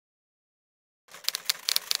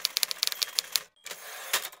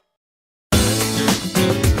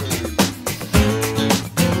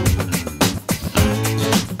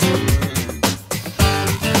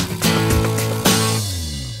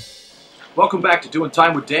Welcome back to Doing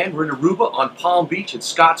Time with Dan. We're in Aruba on Palm Beach at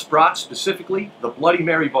Scott's Brats, specifically the Bloody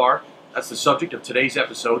Mary bar. That's the subject of today's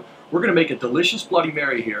episode. We're going to make a delicious Bloody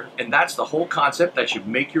Mary here, and that's the whole concept, that you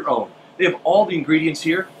make your own. They have all the ingredients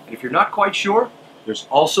here, and if you're not quite sure, there's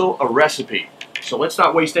also a recipe. So let's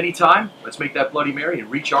not waste any time. Let's make that Bloody Mary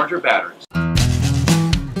and recharge our batteries.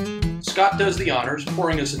 Scott does the honors,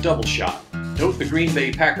 pouring us a double shot. Note the Green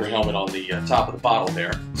Bay Packer helmet on the top of the bottle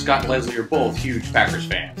there. Scott and Leslie are both huge Packers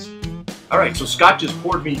fans. Alright, so Scott just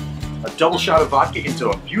poured me a double shot of vodka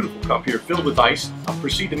into a beautiful cup here filled with ice. I'll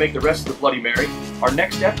proceed to make the rest of the Bloody Mary. Our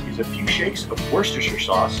next step is a few shakes of Worcestershire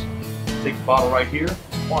sauce. Take the bottle right here.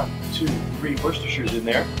 1, 2, 3 Worcestershire's in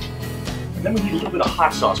there. And then we need a little bit of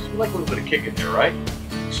hot sauce, because we like a little bit of kick in there, right?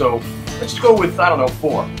 So let's go with, I don't know,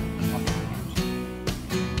 4.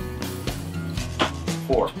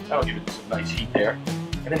 4. That'll give it some nice heat there.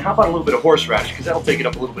 And then how about a little bit of horseradish, because that'll take it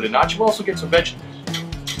up a little bit of notch. We'll also get some vegetables.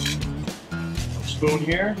 Spoon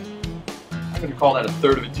here. I'm going to call that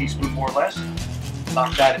 1/3 of a teaspoon, more or less.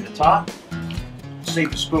 Knock that in the top.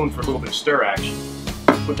 Save the spoon for a little bit of stir action.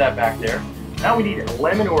 Put that back there. Now we need a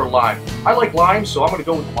lemon or a lime. I like lime, so I'm going to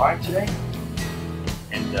go with the lime today.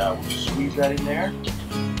 And we'll just squeeze that in there.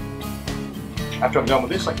 After I'm done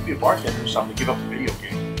with this, I could be a bartender or something, give up the video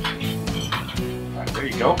game. Alright, there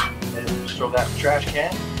you go. And just throw that in the trash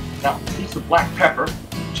can. Now, a piece of black pepper,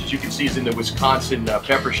 which as you can see is in the Wisconsin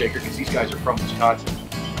pepper shaker, because these guys are from Wisconsin.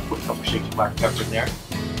 Put a couple shakes of black pepper in there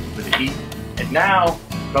for the heat. And now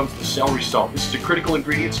comes the celery salt. This is a critical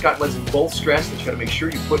ingredient. Scott and Leslie both stress that you got to make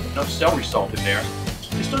sure you put enough celery salt in there.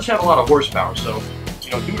 This does have a lot of horsepower, so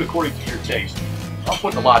do it according to your taste. I'm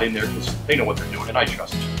putting a lot in there because they know what they're doing, and I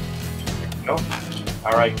trust them. There you go.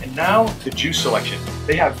 All right, and now the juice selection.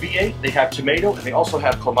 They have V8, they have tomato, and they also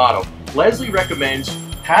have Clamato. Leslie recommends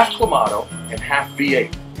half Clamato and half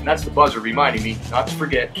V8. And that's the buzzer reminding me not to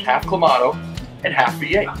forget half Clamato and half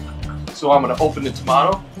V8. So I'm going to open the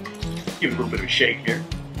tomato, give it a little bit of a shake here.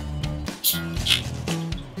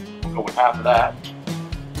 We'll go with half of that.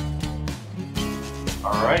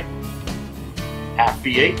 All right, half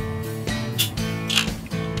V8.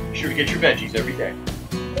 Be sure to get your veggies every day.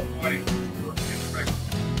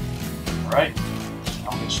 All right,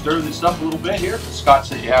 I'm going to stir this up a little bit here. Scott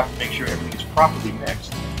said you have to make sure everything is properly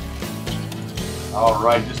mixed. All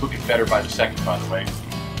right, just looking better by the second, by the way.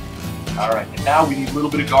 All right, and now we need a little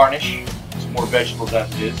bit of garnish, some more vegetables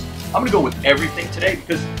as it is. I'm going to go with everything today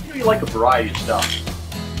because you like a variety of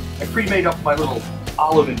stuff. I pre-made up my little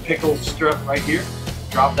olive and pickle strip right here.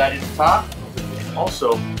 Drop that in the top, and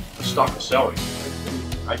also a stalk of celery.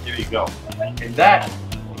 Right there you go. And that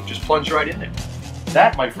will just plunge right in there.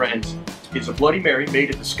 That, my friends, is a Bloody Mary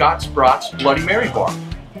made at the Scott's Brats Bloody Mary bar.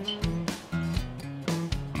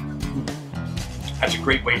 That's a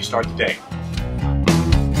great way to start the day.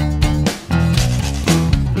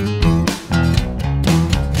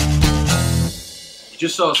 You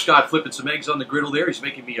just saw Scott flipping some eggs on the griddle there. He's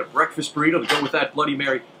making me a breakfast burrito to go with that Bloody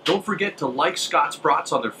Mary. Don't forget to like Scott's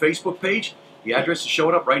Brats on their Facebook page. The address is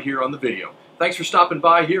showing up right here on the video. Thanks for stopping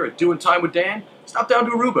by here at Doing Time with Dan. Stop down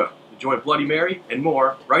to Aruba. Enjoy a Bloody Mary and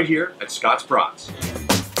more right here at Scott's Brats.